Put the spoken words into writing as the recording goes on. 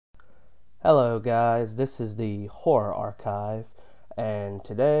Hello, guys. This is the Horror Archive, and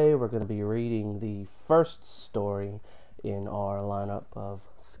today we're going to be reading the first story in our lineup of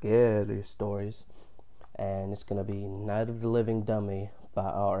scary stories, and it's going to be Night of the Living Dummy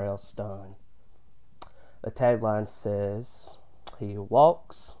by R.L. Stine. The tagline says, "He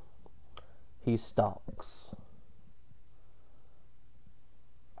walks, he stalks."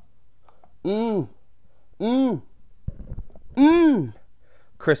 Mmm, mmm, mmm.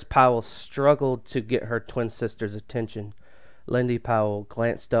 Kris Powell struggled to get her twin sister's attention. Lindy Powell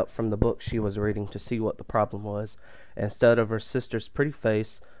glanced up from the book she was reading to see what the problem was. Instead of her sister's pretty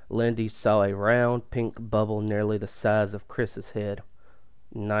face, Lindy saw a round pink bubble nearly the size of Kris's head.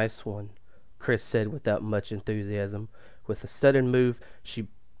 "Nice one," Kris said without much enthusiasm. With a sudden move, she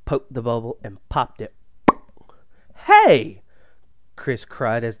poked the bubble and popped it. "Hey!" Kris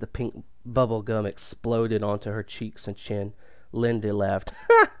cried as the pink bubble gum exploded onto her cheeks and chin. Lindy laughed.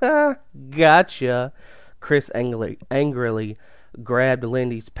 "Gotcha." Kris angrily grabbed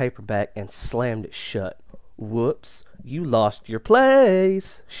Lindy's paperback and slammed it shut. "Whoops, you lost your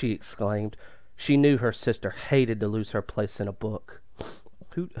place," she exclaimed. She knew her sister hated to lose her place in a book.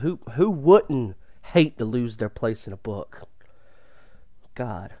 Who wouldn't hate to lose their place in a book?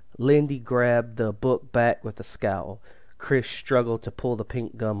 God. Lindy grabbed the book back with a scowl. Kris struggled to pull the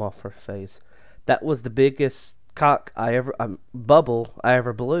pink gum off her face. "That was the biggest bubble I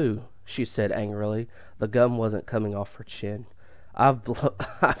ever blew," she said angrily. The gum wasn't coming off her chin. I've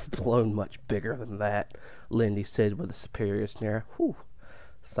blown much bigger than that," Lindy said with a superior sneer. "Whew.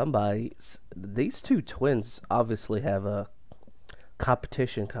 These two twins obviously have a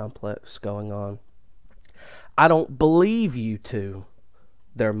competition complex going on." "I don't believe you two,"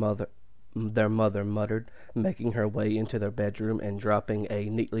 their mother muttered, making her way into their bedroom and dropping a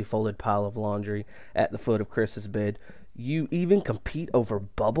neatly folded pile of laundry at the foot of Kris's bed. "You even compete over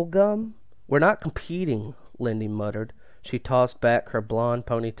bubble gum?" "We're not competing," Lindy muttered. She tossed back her blonde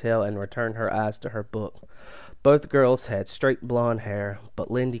ponytail and returned her eyes to her book. Both girls had straight blonde hair,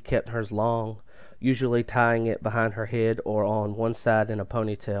 but Lindy kept hers long, usually tying it behind her head or on one side in a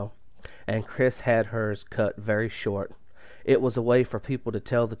ponytail, and Kris had hers cut very short. It was a way for people to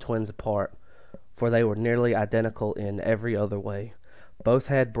tell the twins apart, for they were nearly identical in every other way. Both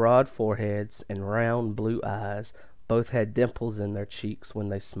had broad foreheads and round blue eyes. Both had dimples in their cheeks when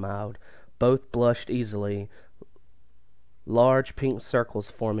they smiled. Both blushed easily, large pink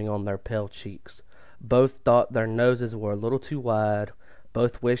circles forming on their pale cheeks. Both thought their noses were a little too wide.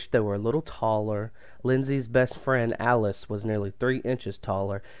 Both wished they were a little taller. Lindsay's best friend, Alice, was nearly 3 inches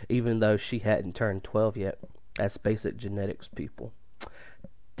taller, even though she hadn't turned 12 yet. That's basic genetics, people.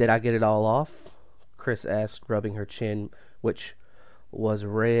 "Did I get it all off?" Kris asked, rubbing her chin, which was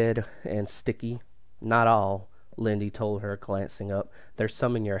red and sticky. "Not all," Lindy told her, glancing up. "There's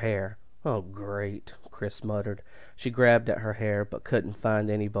some in your hair." "Oh, great," Kris muttered. She grabbed at her hair, but couldn't find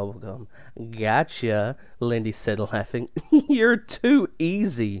any bubble gum. "Gotcha," Lindy said, laughing. "You're too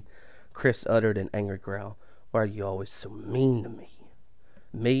easy." Kris uttered an angry growl. "Why are you always so mean to me?"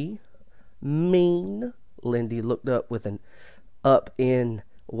 "Me? Mean?" Lindy looked up in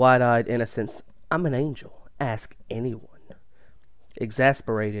wide-eyed innocence. "I'm an angel. Ask anyone."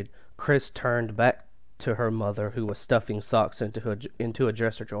 Exasperated, Kris turned back to her mother, who was stuffing socks into a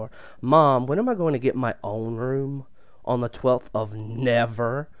dresser drawer. "Mom, when am I going to get my own room?" "On the 12th of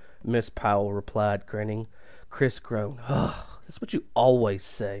never," Miss Powell replied, grinning. Kris groaned. "Ugh, that's what you always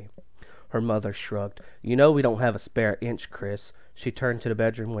say." Her mother shrugged. "You know we don't have a spare inch, Kris." She turned to the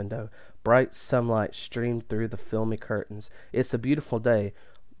bedroom window. Bright sunlight streamed through the filmy curtains. "It's a beautiful day.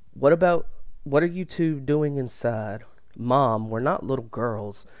 What are you two doing inside?" "Mom, we're not little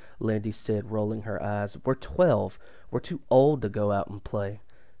girls," Lindy said, rolling her eyes. "We're 12. We're too old to go out and play."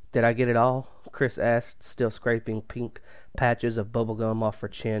 "Did I get it all?" Kris asked, still scraping pink patches of bubblegum off her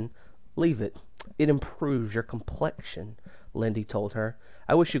chin. "Leave it. It improves your complexion," Lindy told her.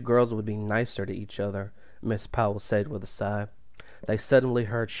 "I wish you girls would be nicer to each other," Miss Powell said with a sigh. They suddenly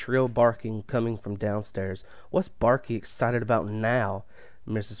heard shrill barking coming from downstairs. "What's Barky excited about now?"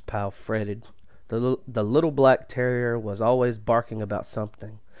 Mrs. Powell fretted. The little black terrier was always barking about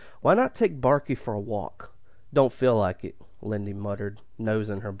something. "Why not take Barky for a walk?" "Don't feel like it," Lindy muttered, nose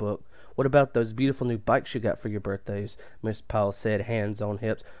in her book. "What about those beautiful new bikes you got for your birthdays?" Miss Powell said, hands on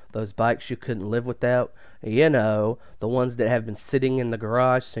hips. "Those bikes you couldn't live without? You know, the ones that have been sitting in the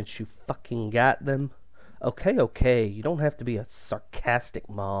garage since you fucking got them." Okay, you don't have to be a sarcastic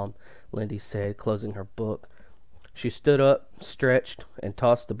mom," Lindy said, closing her book. She stood up, stretched, and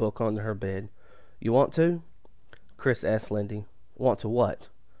tossed the book onto her bed. "You want to?" Kris asked Lindy. "Want to what?"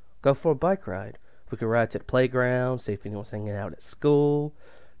 "Go for a bike ride. We could ride to the playground, see if anyone's hanging out at school."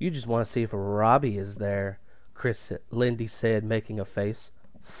 You just want to see if Robbie is there, Lindy said, making a face.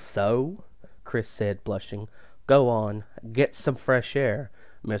 So? Kris said, blushing. Go on, get some fresh air,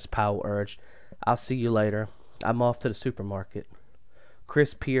 Miss Powell urged. I'll see you later. I'm off to the supermarket.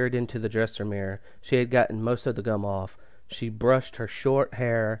 Kris peered into the dresser mirror. She had gotten most of the gum off. She brushed her short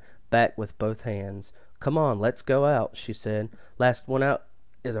hair back with both hands. Come on, let's go out, she said. Last one out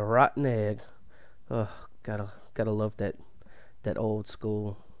is a rotten egg. Ugh, gotta love that old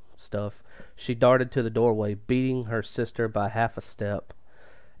school stuff. She darted to the doorway, beating her sister by half a step.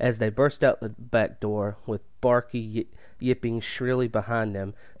 As they burst out the back door, with Barky yipping shrilly behind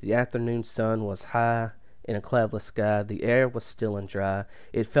them, the afternoon sun was high in a cloudless sky. The air was still and dry.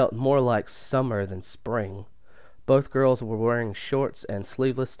 It felt more like summer than spring. Both girls were wearing shorts and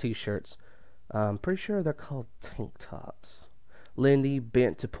sleeveless t-shirts. I'm pretty sure they're called tank tops. Lindy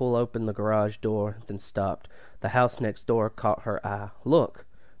bent to pull open the garage door, then stopped. The house next door caught her eye. Look,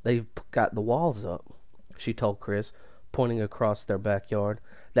 they've got the walls up, she told Kris, pointing across their backyard.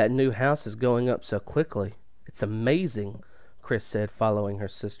 That new house is going up so quickly. It's amazing, Kris said, following her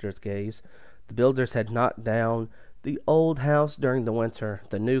sister's gaze. The builders had knocked down the old house during the winter.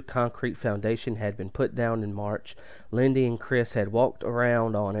 The new concrete foundation had been put down in March. Lindy and Kris had walked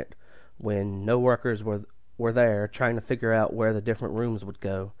around on it when no workers were there, trying to figure out where the different rooms would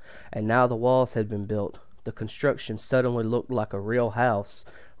go. And now the walls had been built. The construction suddenly looked like a real house,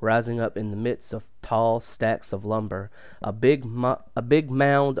 rising up in the midst of tall stacks of lumber, a big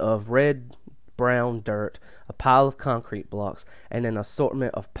mound of red-brown dirt, a pile of concrete blocks, and an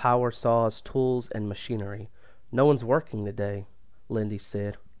assortment of power saws, tools, and machinery. No one's working today, Lindy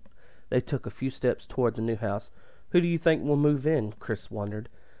said. They took a few steps toward the new house. Who do you think will move in? Kris wondered.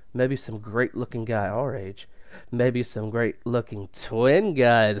 Maybe some great-looking guy our age. Maybe some great-looking twin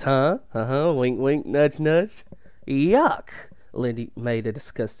guys, huh? Wink, wink, nudge, nudge. Yuck! Lindy made a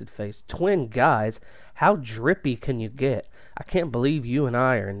disgusted face. Twin guys? How drippy can you get? I can't believe you and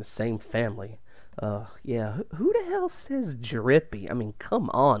I are in the same family. Yeah, who the hell says drippy? I mean, come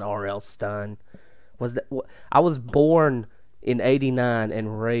on, R.L. Stine. I was born in '89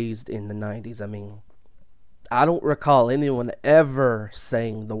 and raised in the '90s. I mean, I don't recall anyone ever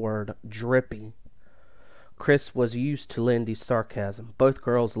saying the word drippy. Kris was used to Lindy's sarcasm. Both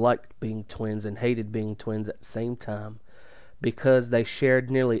girls liked being twins and hated being twins at the same time, because they shared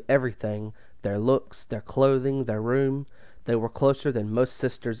nearly everything, their looks, their clothing, their room. They were closer than most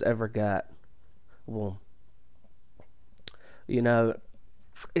sisters ever got. Well, you know,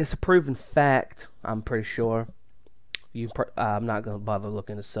 it's a proven fact, I'm pretty sure. I'm not going to bother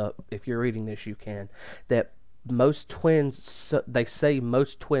looking this up. If you're reading this, you can. That most twins, they say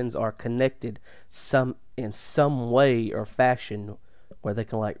most twins are connected in some way or fashion where they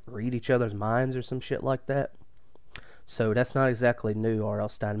can, like, read each other's minds or some shit like that. So that's not exactly new, R.L.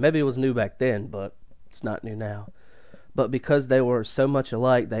 Stine. Maybe it was new back then, but it's not new now. But because they were so much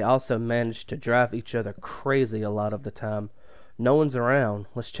alike, they also managed to drive each other crazy a lot of the time. No one's around.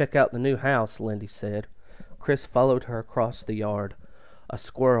 Let's check out the new house, Lindy said. Kris followed her across the yard. A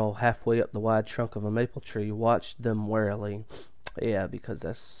squirrel halfway up the wide trunk of a maple tree watched them warily. Yeah, because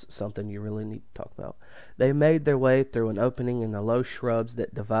that's something you really need to talk about. They made their way through an opening in the low shrubs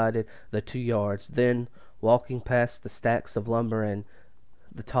that divided the 2 yards. Then, walking past the stacks of lumber and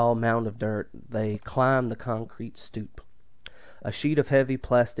the tall mound of dirt, they climbed the concrete stoop. A sheet of heavy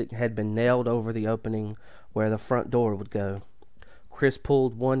plastic had been nailed over the opening where the front door would go. Kris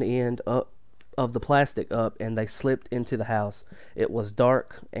pulled one end of the plastic up, and they slipped into the house. It was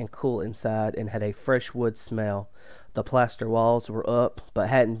dark and cool inside and had a fresh wood smell. The plaster walls were up but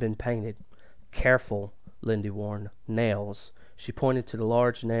hadn't been painted. Careful, Lindy warned. Nails. She pointed to the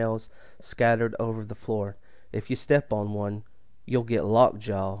large nails scattered over the floor. If you step on one, you'll get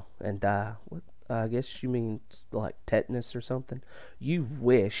lockjaw and die. What? I guess you mean like tetanus or something? You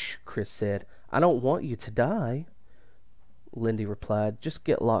wish, Kris said. I don't want you to die, Lindy replied. Just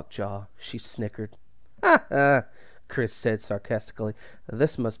get lockjaw, she snickered. Ha ha, Kris said sarcastically.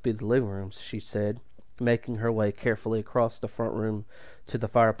 This must be the living room, she said, making her way carefully across the front room to the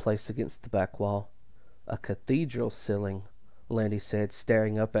fireplace against the back wall. A cathedral ceiling, Lindy said,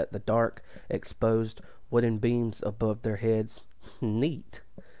 staring up at the dark, exposed wooden beams above their heads. Neat.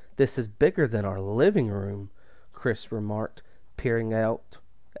 This is bigger than our living room, Kris remarked, peering out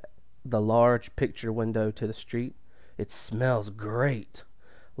the large picture window to the street. It smells great,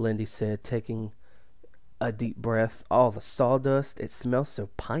 Lindy said, taking a deep breath. All the sawdust, it smells so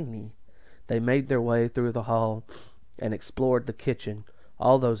piney. They made their way through the hall and explored the kitchen.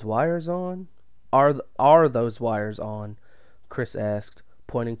 All those wires on? Are those wires on? Kris asked,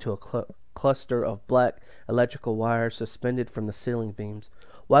 pointing to a cluster of black electrical wires suspended from the ceiling beams.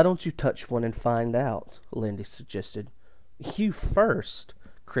 Why don't you touch one and find out? Lindy suggested. You first,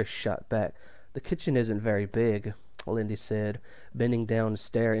 Kris shot back. The kitchen isn't very big, Lindy said, bending down to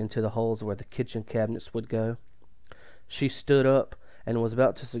stare into the holes where the kitchen cabinets would go. She stood up and was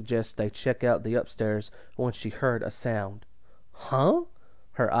about to suggest they check out the upstairs when she heard a sound. Huh?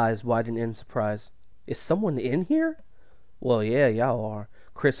 Her eyes widened in surprise. Is someone in here? Well, yeah, y'all are.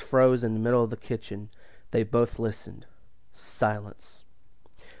 Kris froze in the middle of the kitchen. They both listened. Silence.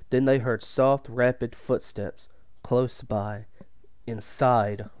 Then they heard soft, rapid footsteps close by,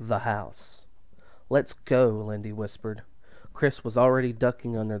 inside the house. Let's go, Lindy whispered. Kris was already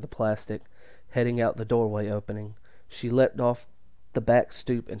ducking under the plastic, heading out the doorway opening. She leapt off the back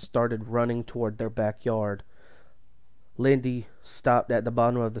stoop and started running toward their backyard. Lindy stopped at the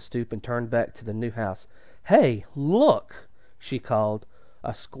bottom of the stoop and turned back to the new house. Hey, look, she called.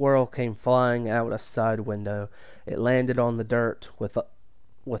 A squirrel came flying out a side window. It landed on the dirt with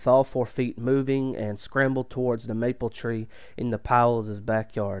all 4 feet moving and scrambled towards the maple tree in the Powell's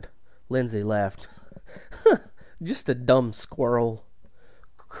backyard. Lindsay laughed. Just a dumb squirrel.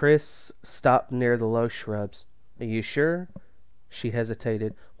 Kris stopped near the low shrubs. Are you sure? She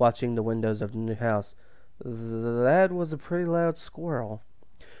hesitated, watching the windows of the new house. That was a pretty loud squirrel.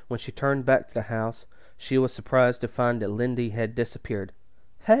 When she turned back to the house, she was surprised to find that Lindy had disappeared.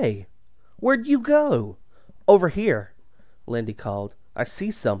 Hey, where'd you go? Over here, Lindy called. I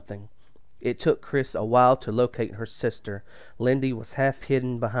see something. It took Kris a while to locate her sister. Lindy was half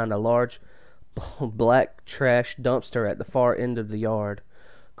hidden behind a large black trash dumpster at the far end of the yard.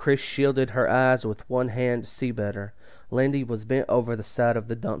 Kris shielded her eyes with one hand to see better. Lindy was bent over the side of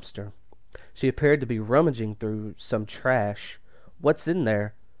the dumpster. She appeared to be rummaging through some trash. What's in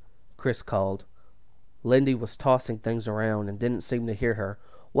there? Kris called. Lindy was tossing things around and didn't seem to hear her.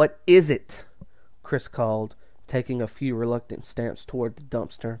 What is it? Kris called, taking a few reluctant steps toward the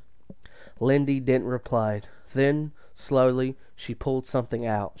dumpster. Lindy didn't reply. Then, slowly, she pulled something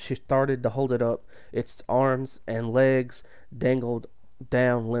out. She started to hold it up. Its arms and legs dangled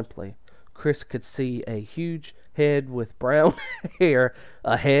down limply. Kris could see a huge head with brown hair.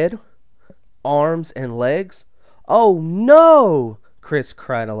 A head? Arms and legs? Oh, no! Kris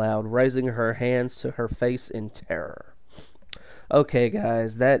cried aloud, raising her hands to her face in terror. Okay,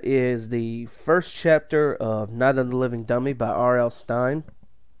 guys, that is the first chapter of Night of the Living Dummy by R.L. Stine.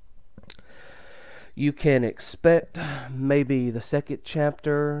 You can expect maybe the second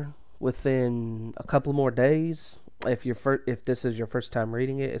chapter within a couple more days. If this is your first time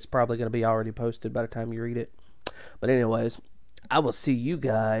reading it, it's probably going to be already posted by the time you read it. But anyways, I will see you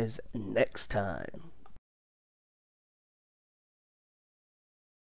guys next time.